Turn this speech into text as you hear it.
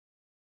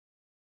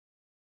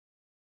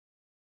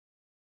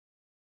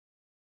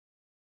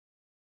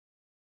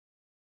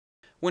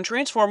When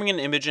transforming an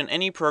image in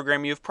any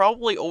program, you've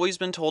probably always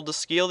been told to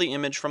scale the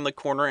image from the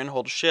corner and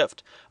hold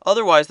Shift.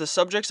 Otherwise, the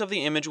subjects of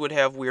the image would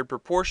have weird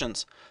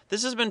proportions.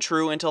 This has been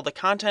true until the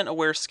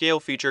content-aware scale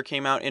feature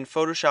came out in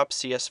Photoshop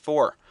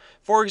CS4.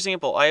 For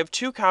example, I have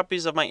two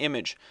copies of my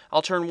image.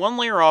 I'll turn one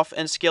layer off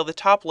and scale the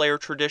top layer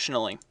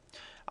traditionally.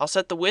 I'll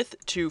set the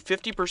width to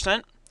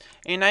 50%,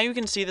 and now you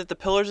can see that the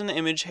pillars in the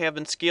image have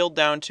been scaled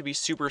down to be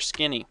super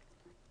skinny.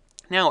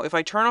 Now, if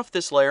I turn off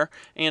this layer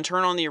and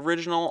turn on the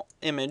original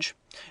image,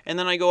 and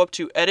then I go up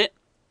to Edit,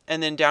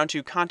 and then down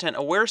to Content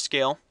Aware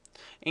Scale,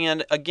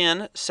 and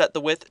again set the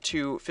width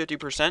to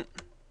 50%,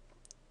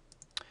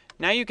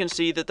 now you can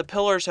see that the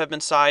pillars have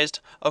been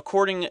sized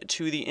according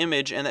to the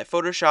image and that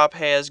Photoshop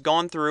has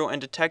gone through and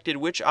detected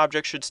which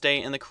object should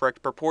stay in the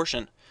correct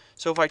proportion.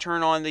 So if I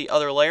turn on the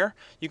other layer,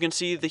 you can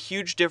see the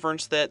huge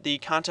difference that the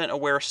Content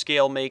Aware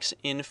Scale makes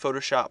in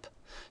Photoshop.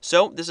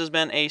 So this has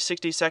been a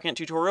 60-second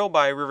tutorial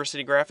by River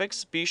City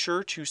Graphics. Be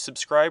sure to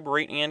subscribe,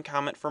 rate, and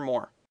comment for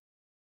more.